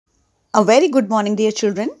A very good morning, dear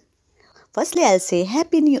children. Firstly, I'll say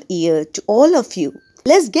Happy New Year to all of you.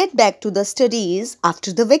 Let's get back to the studies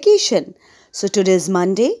after the vacation. So, today is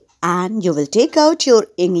Monday, and you will take out your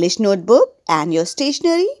English notebook and your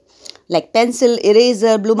stationery like pencil,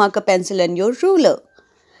 eraser, blue marker pencil, and your ruler.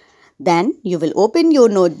 Then, you will open your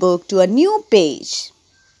notebook to a new page.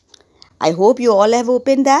 I hope you all have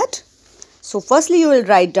opened that. So, firstly, you will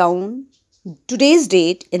write down today's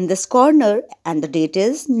date in this corner, and the date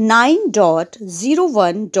is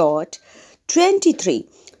 9.01.23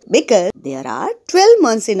 because there are 12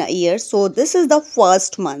 months in a year. So this is the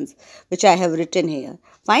first month which I have written here.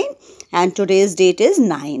 Fine. And today's date is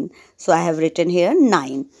 9. So I have written here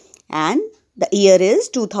 9. And the year is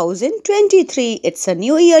 2023. It's a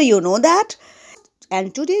new year, you know that.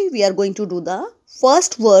 And today we are going to do the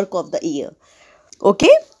first work of the year. Okay.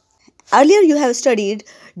 Earlier you have studied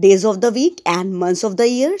days of the week and months of the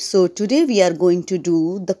year. So today we are going to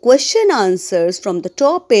do the question answers from the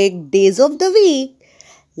topic days of the week.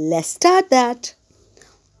 Let's start that.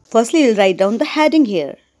 Firstly, you'll write down the heading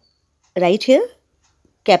here. Right here,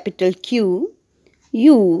 capital Q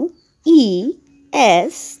U E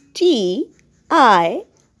S T I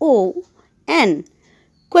O N.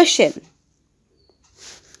 Question.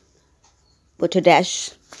 Put a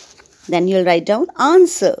dash. Then you'll write down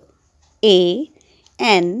answer. A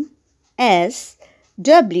N S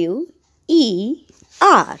W E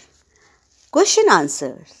R. Question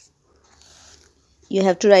answers. You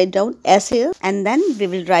have to write down S here, and then we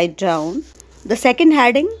will write down the second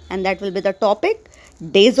heading, and that will be the topic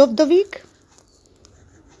days of the week.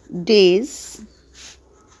 Days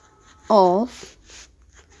of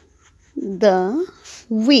the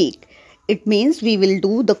week. It means we will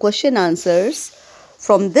do the question answers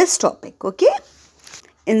from this topic. Okay.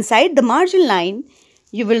 Inside the margin line,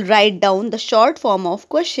 you will write down the short form of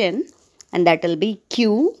question, and that will be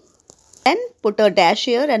Q. Then put a dash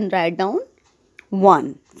here and write down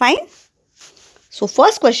 1. Fine. So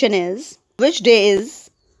first question is, which day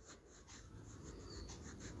is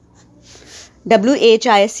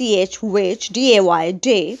WHICH, which, DAY,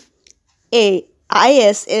 day.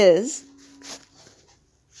 IS is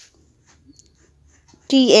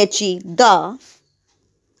THE, the.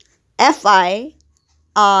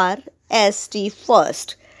 FIRST,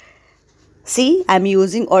 first. See, I am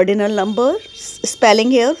using ordinal number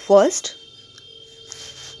spelling here first.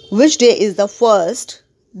 Which day is the first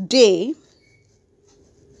day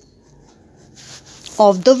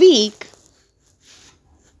of the week?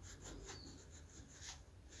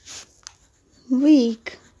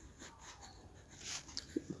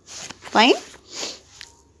 Fine.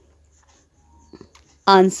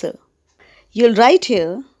 Answer. You'll write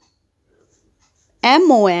here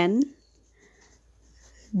MONDAY.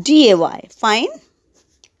 Fine.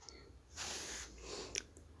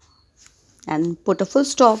 And put a full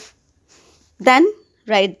stop. Then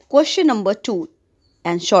write question number 2,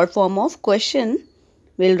 and short form of question,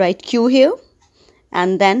 we'll write Q here,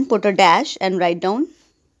 and then put a dash and write down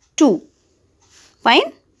 2.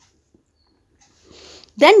 Fine.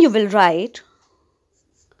 Then you will write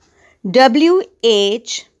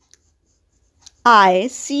WHICH,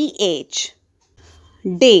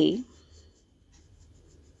 day,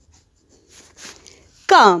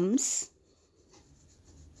 comes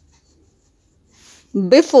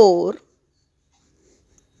before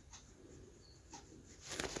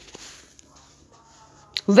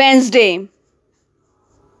Wednesday.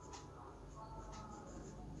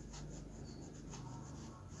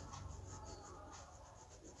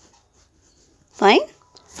 Fine.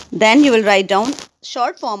 Then you will write down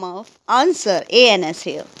short form of answer, ANS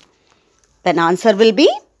here. Then answer will be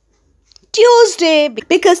Tuesday,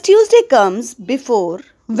 because Tuesday comes before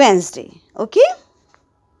Wednesday. Okay.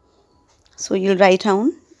 So you'll write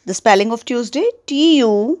down the spelling of Tuesday,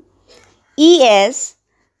 TUESDAY.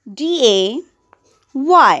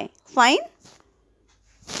 Fine.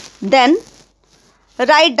 Then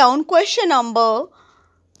write down question number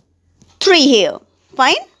 3 here.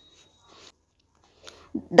 Fine.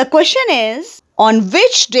 The question is, on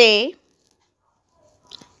which day,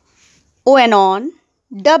 on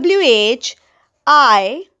WHICH,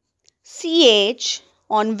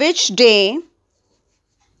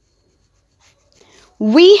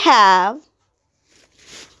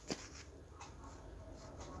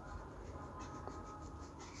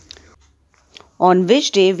 on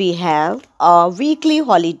which day we have a weekly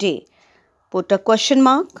holiday. Put a question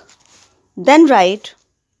mark. Then write,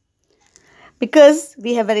 because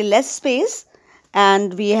we have very less space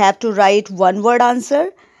and we have to write one word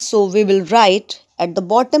answer. So we will write at the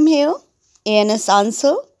bottom here ANS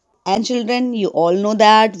answer. And children, you all know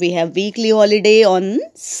that we have weekly holiday on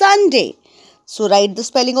Sunday. So write the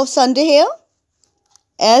spelling of Sunday here.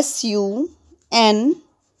 S-U-N-D-A-Y.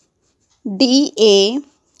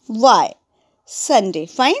 Sunday.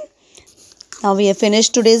 Fine. Now we have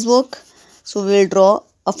finished today's work. So we will draw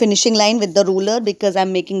a finishing line with the ruler because I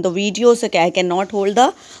am making the video, so I cannot hold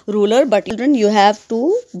the ruler. But children, you have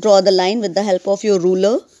to draw the line with the help of your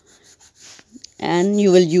ruler. And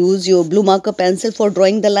you will use your blue marker pencil for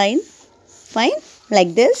drawing the line. Fine.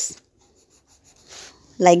 Like this.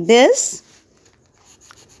 Like this.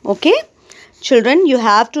 Okay. Children, you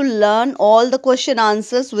have to learn all the question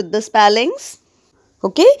answers with the spellings.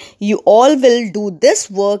 Okay. You all will do this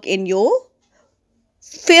work in your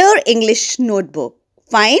Fair English notebook.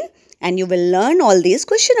 Fine. And you will learn all these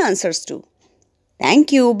question answers too.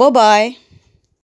 Thank you. Bye-bye.